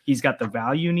know he's got the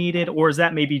value needed? Or is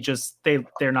that maybe just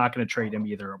they're not going to trade him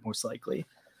either, most likely?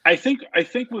 I think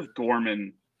with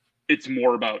Gorman, it's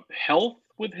more about health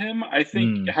with him. I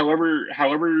think however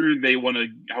they want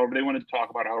to talk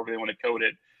about, however they want to code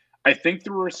it, I think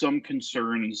there are some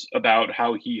concerns about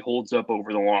how he holds up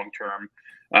over the long term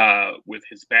with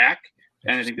his back.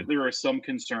 And I think that there are some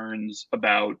concerns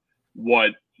about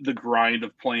what the grind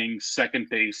of playing second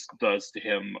base does to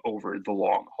him over the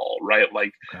long haul, right?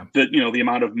 Like the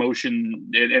amount of motion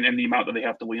and the amount that they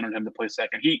have to lean on him to play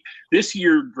second. He this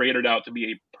year graded out to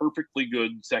be a perfectly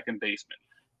good second baseman.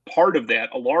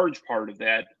 A large part of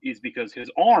that is because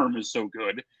his arm is so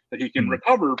good that he can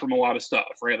recover from a lot of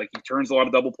stuff, right? Like he turns a lot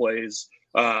of double plays,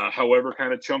 however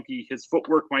kind of chunky his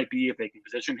footwork might be. If they can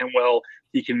position him well,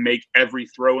 he can make every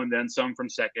throw and then some from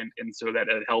second. And so that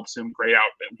it helps him grade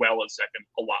out well at second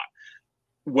a lot.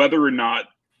 Whether or not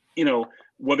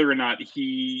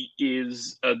he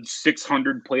is a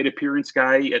 600 plate appearance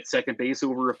guy at second base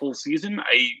over a full season,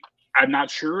 I'm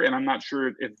not sure, and I'm not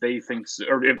sure if they think so,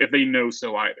 or if they know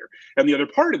so either. And the other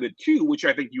part of it too, which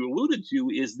I think you alluded to,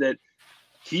 is that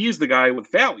he is the guy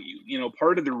with value.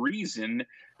 Part of the reason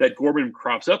that Gorman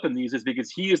crops up in these is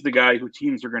because he is the guy who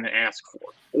teams are going to ask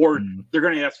for, or they're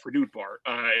going to ask for Nootbaar,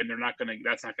 and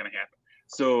that's not going to happen.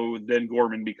 So then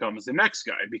Gorman becomes the next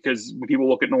guy, because when people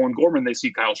look at Nolan Gorman, they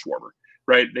see Kyle Schwarber,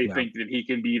 right? They think that he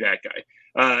can be that guy.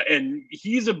 And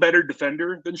he's a better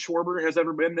defender than Schwarber has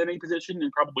ever been in any position,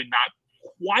 and probably not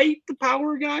quite the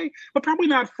power guy, but probably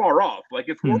not far off. Like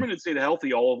if Gorman had stayed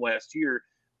healthy all of last year,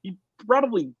 he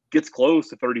probably gets close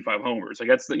to 35 homers. Like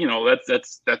that's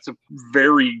a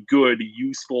very good,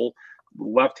 useful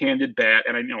left-handed bat.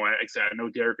 And I know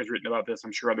Derek has written about this.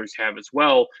 I'm sure others have as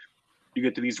well. You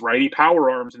get to these righty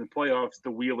power arms in the playoffs,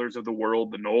 the Wheelers of the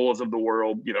world, the Nolas of the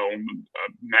world,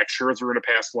 Max Scherzer in a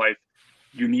past life.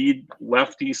 You need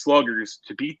lefty sluggers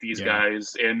to beat these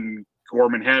guys, and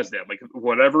Gorman has that. Like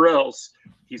whatever else,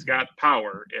 he's got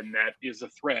power, and that is a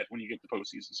threat when you get the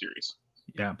postseason series.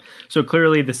 Yeah. So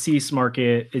clearly the Cease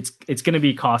market, it's going to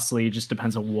be costly. It just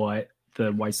depends on what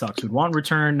the White Sox would want in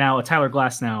return. Now, a Tyler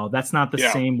Glasnow, that's not the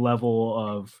same level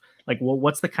of like,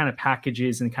 what's the kind of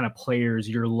packages and kind of players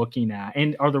you're looking at?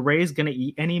 And are the Rays going to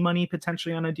eat any money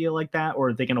potentially on a deal like that? Or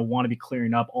are they going to want to be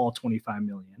clearing up all $25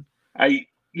 million?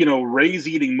 Rays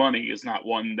eating money is not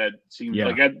one that seems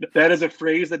like that is a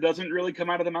phrase that doesn't really come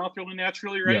out of the mouth really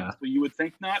naturally, right? Yeah. So you would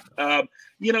think not.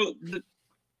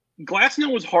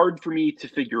 Glasnow was hard for me to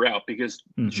figure out because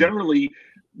generally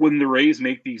when the Rays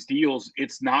make these deals,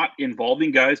 it's not involving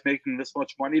guys making this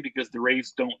much money because the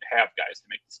Rays don't have guys to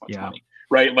make this much money,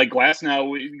 right? Like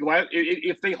Glasnow,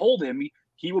 if they hold him,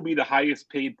 he will be the highest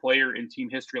paid player in team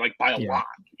history, like by a lot,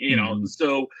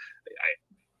 So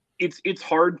it's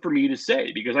hard for me to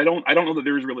say because I don't know that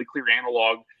there's really clear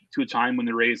analog to a time when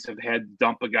the Rays have had to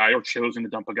dump a guy or chosen to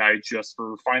dump a guy just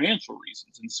for financial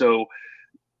reasons. And so,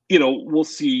 we'll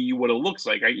see what it looks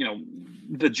like.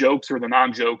 The jokes or the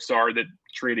non-jokes are that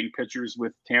trading pitchers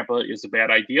with Tampa is a bad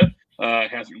idea.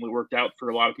 It hasn't really worked out for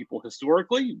a lot of people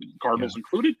historically, Cardinals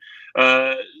included.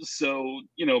 So,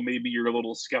 maybe you're a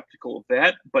little skeptical of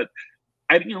that, but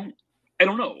I don't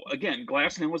know. Again,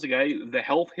 Glasnow was a guy, the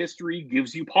health history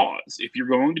gives you pause. If you're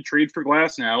going to trade for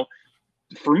Glasnow,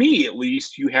 for me at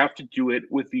least, you have to do it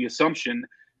with the assumption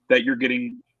that you're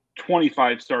getting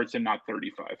 25 starts and not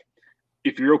 35.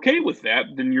 If you're okay with that,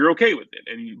 then you're okay with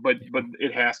it. But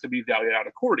it has to be valued out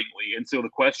accordingly. And so the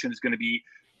question is going to be,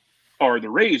 are the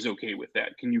Rays okay with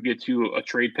that? Can you get to a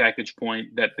trade package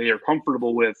point that they are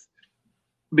comfortable with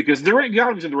because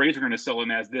obviously the Rays are going to sell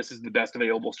him as this is the best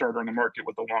available starter on the market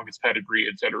with the longest pedigree,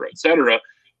 et cetera, et cetera.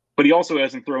 But he also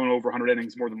hasn't thrown over 100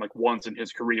 innings more than like once in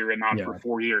his career, and not for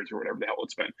 4 years or whatever the hell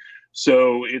it's been.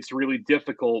 So it's really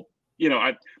difficult.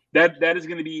 That is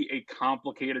going to be a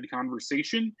complicated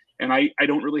conversation, and I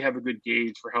don't really have a good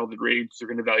gauge for how the Rays are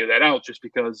going to value that out, just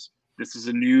because this is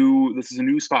a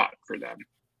new spot for them.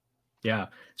 Yeah,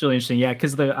 it's really interesting. Yeah,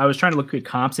 because I was trying to look at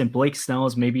comps, and Blake Snell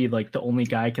is maybe like the only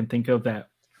guy I can think of that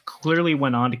clearly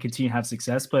went on to continue to have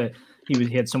success, but he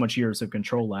had so much years of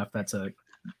control left. That's a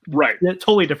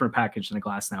totally different package than a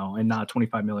Glass now, and not a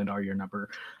 $25 million a year number.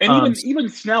 And even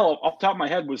Snell, off the top of my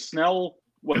head, was Snell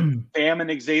what Bam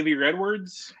and Xavier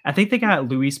Edwards? I think they got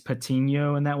Luis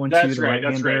Patino in that one that's too. Right.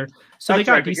 That's right. So they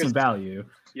got decent value.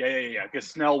 Yeah. Because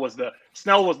Snell was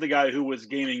the guy who was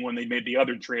gaming when they made the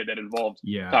other trade that involved.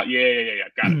 Yeah. Got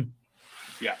it.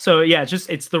 Yeah. So yeah,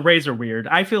 it's the Rays are weird.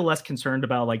 I feel less concerned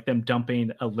about like them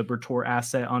dumping a Liberatore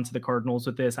asset onto the Cardinals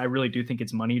with this. I really do think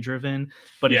it's money driven,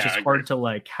 but it's just hard to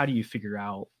like, how do you figure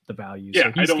out the value? Yeah,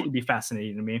 so he's going to be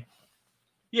fascinating to me.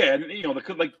 Yeah, and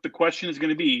the question is going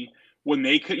to be when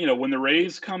when the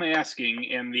Rays come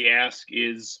asking, and the ask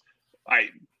is, I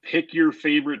pick your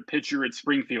favorite pitcher at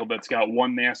Springfield that's got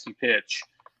one nasty pitch.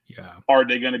 Yeah. Are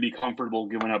they going to be comfortable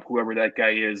giving up whoever that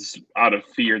guy is out of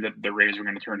fear that the Rays are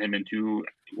going to turn him into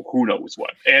who knows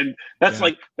what? And that's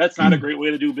not a great way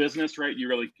to do business, right? You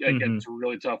really, again, it's a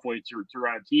really tough way to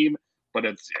run a team, but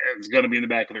it's going to be in the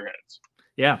back of their heads.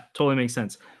 Yeah, totally makes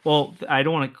sense. Well, I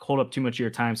don't want to hold up too much of your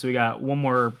time, so we got one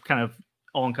more kind of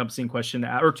all-encompassing question,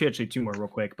 or two more real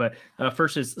quick. But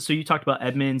first is, so you talked about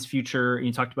Edmonds' future, and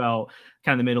you talked about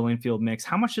kind of the middle infield mix.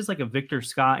 How much is like a Victor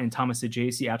Scott and Thomas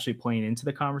Saggese actually playing into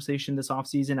the conversation this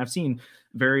offseason? I've seen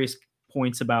various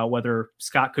points about whether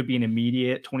Scott could be an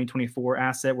immediate 2024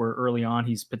 asset, where early on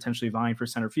he's potentially vying for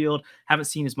center field. Haven't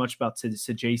seen as much about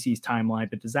Saggese's timeline,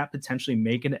 but does that potentially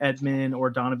make an Edmund or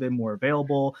Donovan more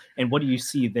available? And what do you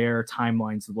see their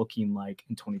timelines looking like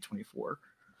in 2024?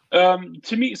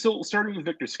 To me, so starting with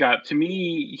Victor Scott, to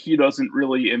me, he doesn't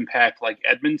really impact like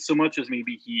Edmonds so much as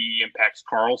maybe he impacts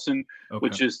Carlson,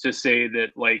 which is to say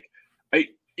that like,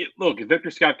 look, if Victor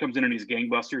Scott comes in and he's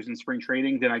gangbusters in spring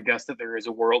training, then I guess that there is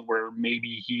a world where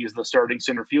maybe he is the starting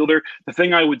center fielder. The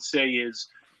thing I would say is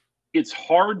it's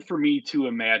hard for me to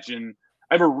imagine.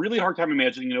 I have a really hard time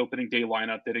imagining an opening day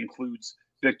lineup that includes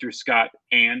Victor Scott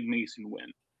and Mason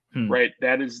Wynn. Right.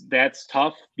 That's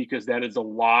tough because that is a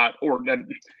lot, or that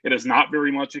it is not very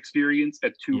much experience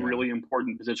at two really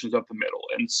important positions up the middle.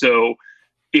 And so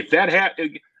if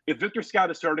Victor Scott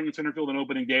is starting in center field on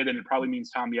opening day, then it probably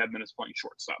means Tommy Edman is playing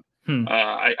shortstop.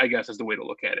 I guess is the way to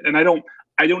look at it. And I don't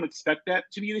expect that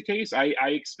to be the case. I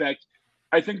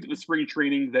think that the spring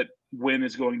training that Wynn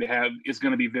is going to have is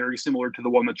going to be very similar to the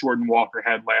one that Jordan Walker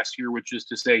had last year, which is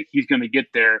to say he's going to get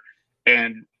there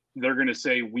and they're going to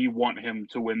say, we want him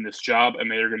to win this job, and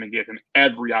they're going to give him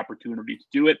every opportunity to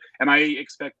do it. And I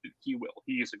expect that he will.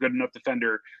 He is a good enough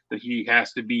defender that he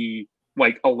has to be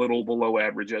like a little below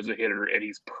average as a hitter, and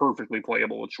he's perfectly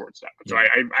playable at shortstop. So I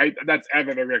have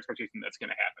every expectation that's going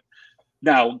to happen.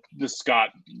 Now,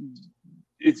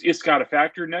 is Scott a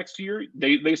factor next year?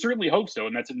 They certainly hope so,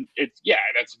 and that's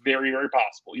very, very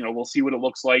possible. We'll see what it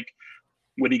looks like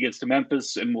when he gets to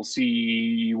Memphis, and we'll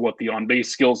see what the on-base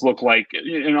skills look like,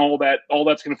 and all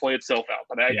that's going to play itself out.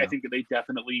 But I think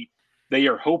that they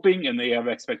are hoping, and they have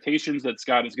expectations that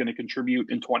Scott is going to contribute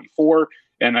in 24,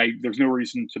 and there's no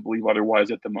reason to believe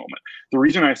otherwise at the moment. The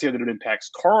reason I say that it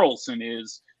impacts Carlson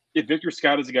is if Victor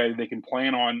Scott is a guy that they can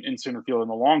plan on in center field in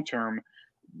the long term,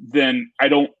 then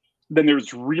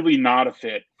there's really not a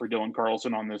fit for Dylan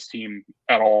Carlson on this team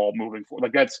at all moving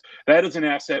forward. Like that is an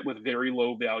asset with very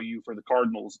low value for the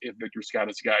Cardinals if Victor Scott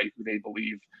is a guy who they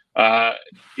believe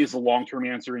is a long-term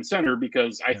answer in center,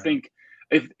 because I think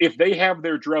if they have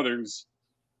their druthers,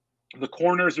 the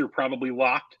corners are probably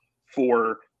locked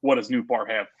for, what does Nootbaar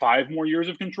have, 5 more years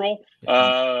of control?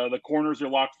 The corners are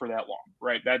locked for that long,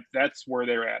 right? That's where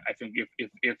they're at, I think,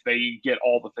 if they get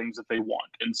all the things that they want.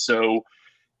 And so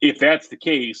if that's the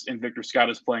case and Victor Scott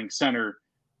is playing center,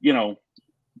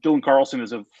 Dylan Carlson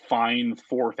is a fine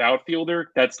 4th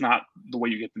outfielder. That's not the way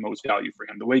you get the most value for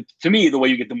him. The way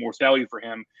you get the most value for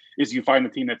him is you find the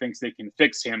team that thinks they can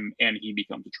fix him and he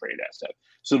becomes a trade asset.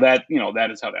 So that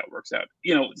is how that works out.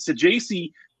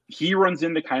 Saggese, he runs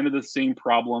into kind of the same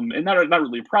problem, and not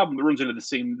really a problem, but runs into the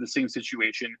same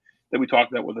situation that we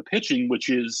talked about with the pitching, which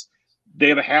is they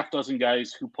have a half dozen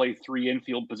guys who play 3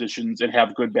 infield positions and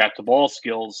have good bat to ball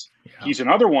skills. Yeah. He's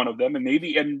another one of them, and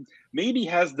maybe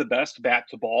has the best bat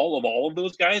to ball of all of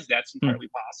those guys. That's entirely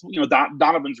possible.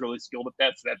 Donovan's really skilled at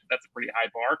that, so that's a pretty high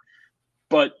bar.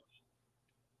 But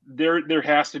there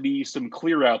has to be some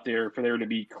clear out there for there to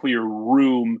be clear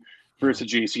room for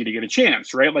JC to get a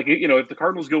chance, right? Like, if the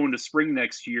Cardinals go into spring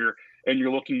next year and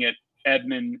you're looking at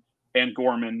Edman and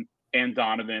Gorman and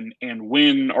Donovan and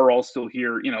Wynn are all still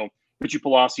here, Richie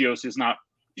Palacios is not.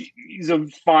 He's a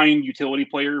fine utility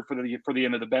player for the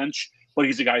end of the bench, but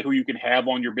he's a guy who you can have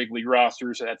on your big league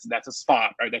roster. So that's a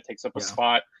spot, right? That takes up a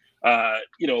spot.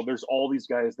 There's all these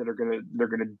guys that are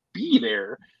gonna be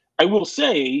there. I will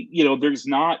say,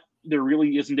 there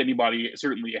really isn't anybody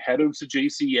certainly ahead of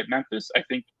JC at Memphis. I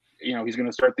think he's going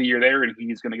to start the year there, and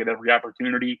he's going to get every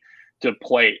opportunity to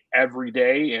play every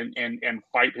day and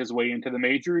fight his way into the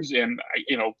majors. And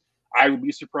I would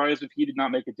be surprised if he did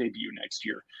not make a debut next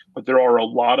year. But there are a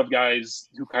lot of guys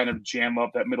who kind of jam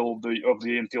up that middle of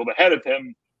the infield ahead of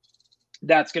him.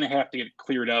 That's going to have to get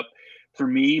cleared up for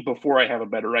me before I have a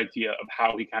better idea of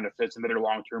how he kind of fits into their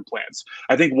long-term plans.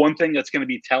 I think one thing that's going to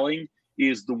be telling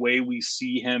is the way we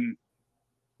see him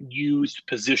used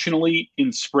positionally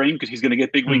in spring, because he's going to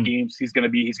get big league games. He's going to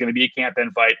be a camp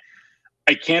and fight.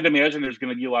 I can't imagine there's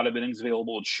going to be a lot of innings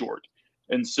available at short.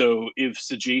 And so if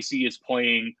Sajaci is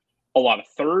playing a lot of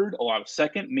third, a lot of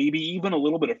second, maybe even a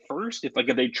little bit of first, if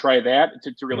they try that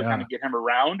to really kind of get him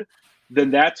around,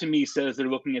 then that to me says they're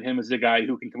looking at him as a guy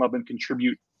who can come up and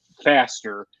contribute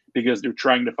faster, because they're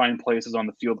trying to find places on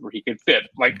the field where he can fit,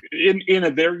 like in a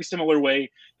very similar way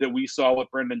that we saw with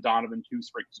Brendan Donovan 2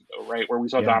 springs ago, right? Where we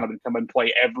saw Donovan come and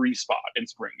play every spot in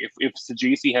spring. If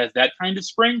Sajaci has that kind of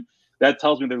spring, that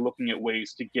tells me they're looking at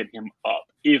ways to get him up.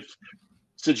 If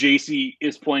Sajaci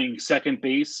is playing second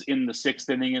base in the 6th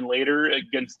inning and later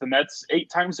against the Mets 8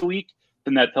 times a week,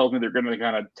 then that tells me they're going to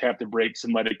kind of tap the brakes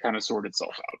and let it kind of sort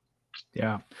itself out.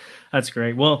 Yeah, that's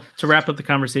great. Well, to wrap up the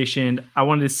conversation, I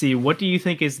wanted to see, what do you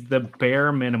think is the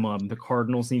bare minimum the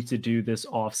Cardinals need to do this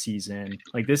offseason?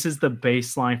 Like, this is the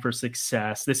baseline for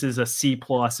success. This is a C+,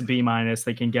 B-.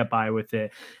 They can get by with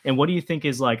it. And what do you think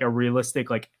is like a realistic,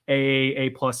 like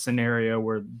A+ scenario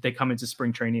where they come into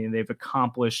spring training and they've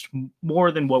accomplished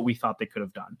more than what we thought they could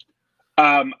have done?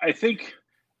 I think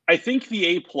the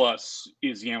A+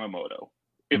 is Yamamoto.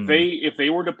 If they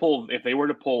were to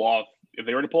pull off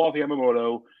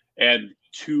Yamamoto and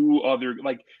 2 other,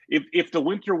 like if the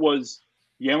winter was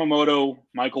Yamamoto,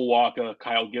 Michael Wacha,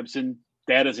 Kyle Gibson,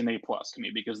 that is an A+ to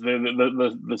me, because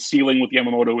the ceiling with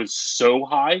Yamamoto is so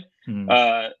high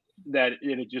that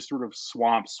it just sort of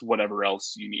swamps whatever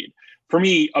else you need. For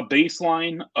me, a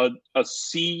baseline, a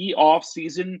C off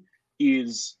season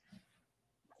is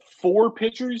 4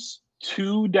 pitchers,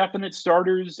 2 definite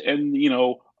starters, and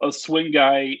a swing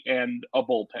guy and a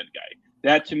bullpen guy.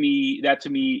 That to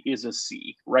me is a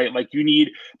C, right? Like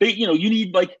they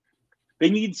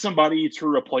need somebody to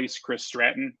replace Chris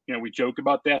Stratton. We joke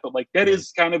about that, but like that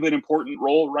is kind of an important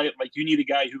role, right? Like you need a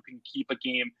guy who can keep a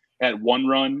game at 1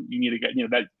 run. You need a guy,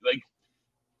 that like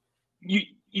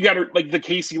you got to, like the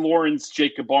Casey Lawrence,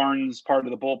 Jacob Barnes part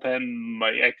of the bullpen.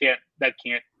 Like that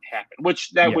can't happen.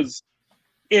 Which was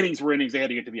innings were innings. They had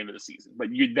to get to the end of the season, but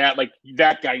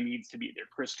that guy needs to be there.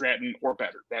 Chris Stratton or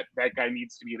better. That guy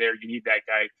needs to be there. You need that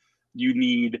guy. You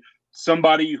need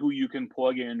somebody who you can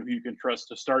plug in, who you can trust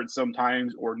to start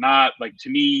sometimes or not. Like to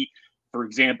me, for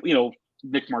example,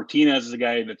 Nick Martinez is a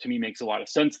guy that to me makes a lot of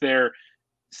sense there.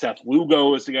 Seth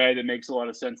Lugo is the guy that makes a lot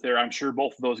of sense there. I'm sure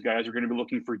both of those guys are going to be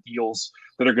looking for deals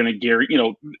that are going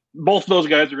to both of those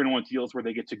guys are going to want deals where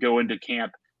they get to go into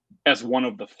camp as one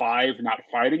of the 5, not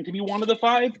fighting to be one of the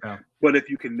 5. Yeah. But if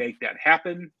you can make that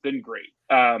happen, then great.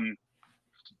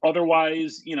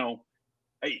 Otherwise,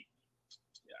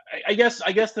 I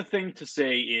guess the thing to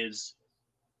say is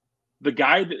the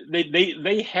guy that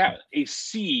they have a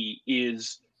C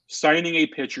is signing a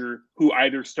pitcher who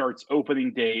either starts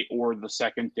opening day or the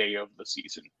second day of the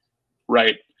season,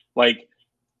 right? Like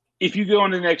if you go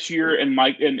into next year and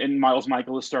Miles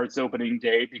Michaelis starts opening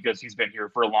day because he's been here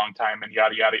for a long time and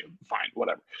yada yada, fine,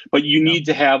 whatever. But you need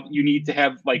to have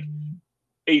like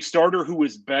a starter who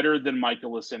is better than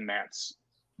Michaelis and Matt's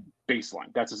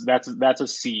baseline. That's a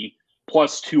C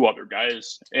plus 2 other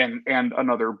guys and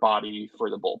another body for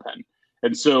the bullpen.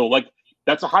 And so like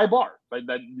that's a high bar. Like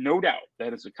that, no doubt.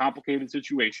 That is a complicated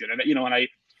situation. And and I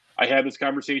had this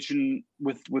conversation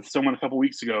with someone a couple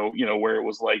weeks ago, where it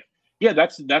was like, yeah,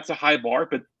 that's a high bar,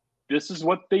 but this is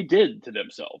what they did to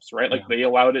themselves, right? Like they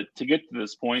allowed it to get to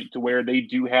this point to where they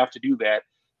do have to do that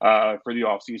for the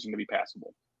offseason to be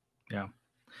passable. Yeah.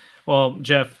 Well,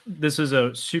 Jeff, this was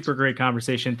a super great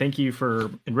conversation. Thank you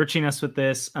for enriching us with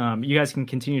this. You guys can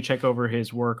continue to check over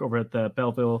his work over at the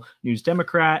Belleville News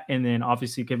Democrat, and then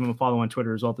obviously give him a follow on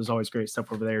Twitter as well. There's always great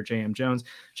stuff over there, JM Jones.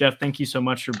 Jeff, thank you so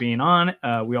much for being on.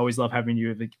 We always love having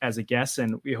you as a guest,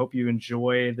 and we hope you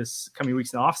enjoy this coming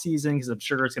weeks in the off season, because I'm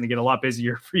sure it's going to get a lot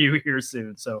busier for you here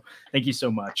soon. So thank you so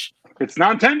much. It's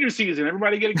non-tender season.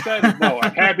 Everybody get excited. No,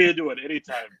 I'm happy to do it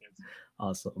anytime.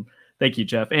 Awesome. Thank you,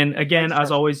 Jeff. And again, as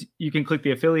always, you can click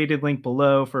the affiliated link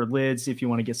below for lids if you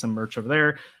want to get some merch over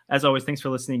there. As always, thanks for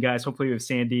listening, guys. Hopefully we have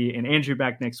Sandy and Andrew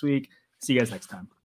back next week. See you guys next time.